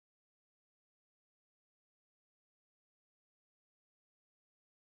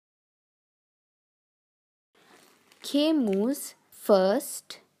Khemu's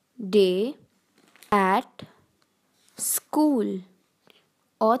first day at school.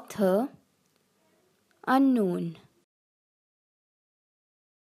 Author unknown.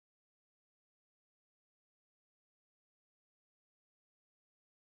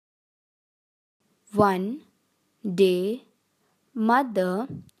 One day, mother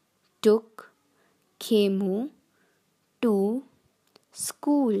took Khemu to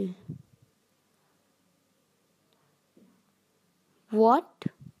school. What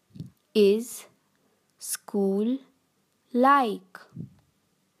is school like?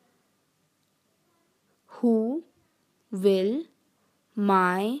 Who will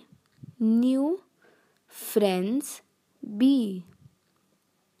my new friends be?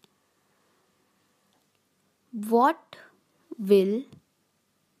 What will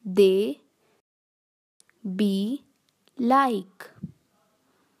they be like?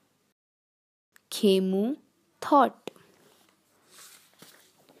 Khemu thought.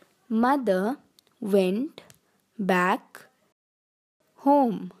 Mother went back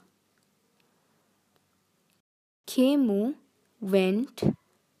home. Khemu went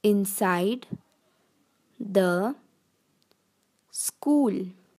inside the school.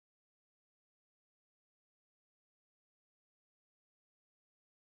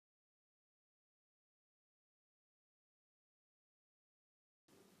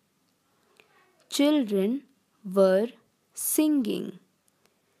 Children were singing.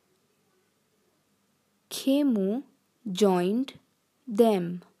 Khemu joined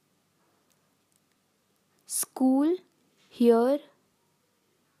them. School, here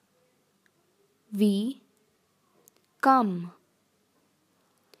we come.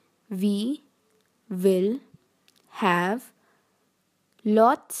 We will have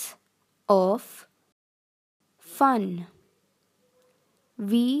lots of fun.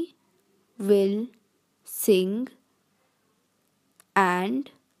 We will sing and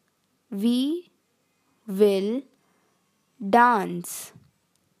we will dance.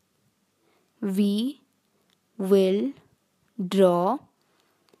 We will draw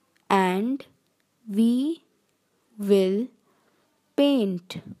and we will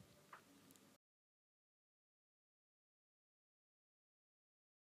paint.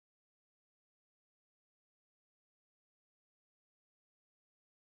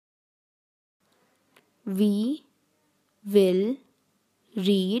 We will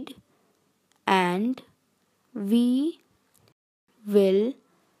read and we will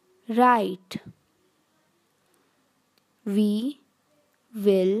write. We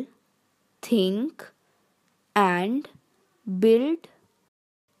will think and build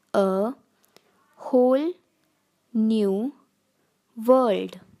a whole new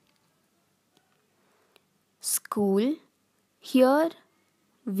world. School, here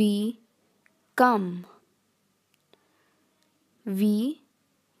we come. We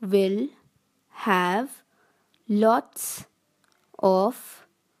will have lots of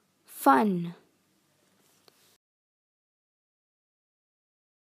fun.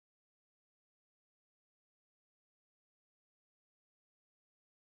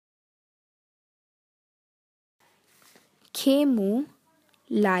 Khemu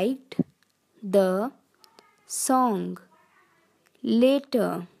liked the song.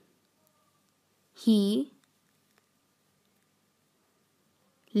 Later, he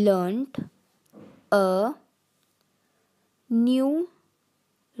learnt a new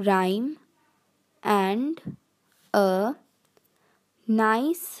rhyme and a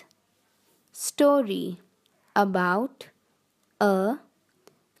nice story about a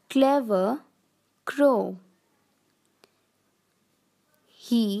clever crow.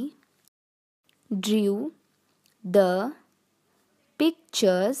 He drew the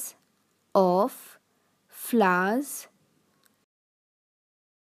pictures of flowers,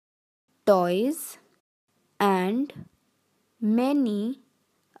 toys, and many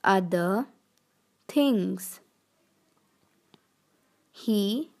other things.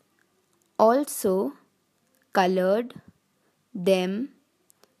 He also colored them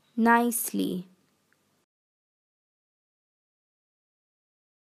nicely.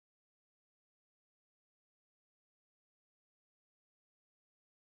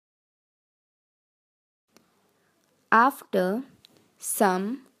 After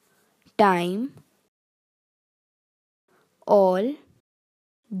some time, all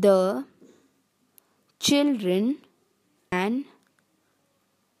the children ran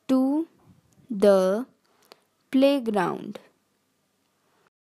to the playground.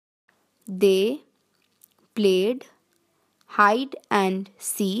 They played hide and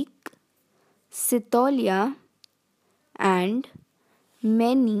seek, sitolia, and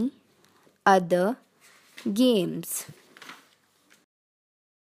many other games.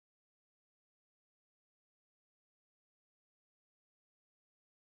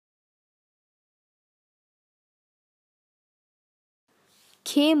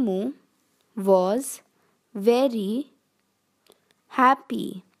 Khemu was very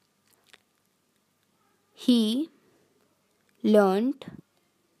happy. He learned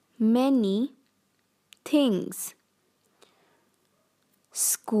many things.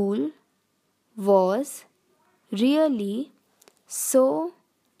 School was really so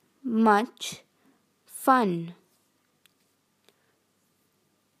much fun.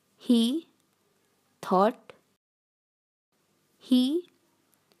 He thought he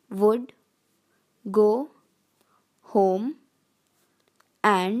would go home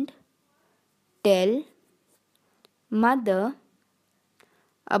and tell mother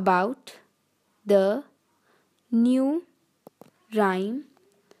about the new rhyme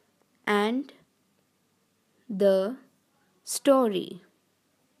and the story.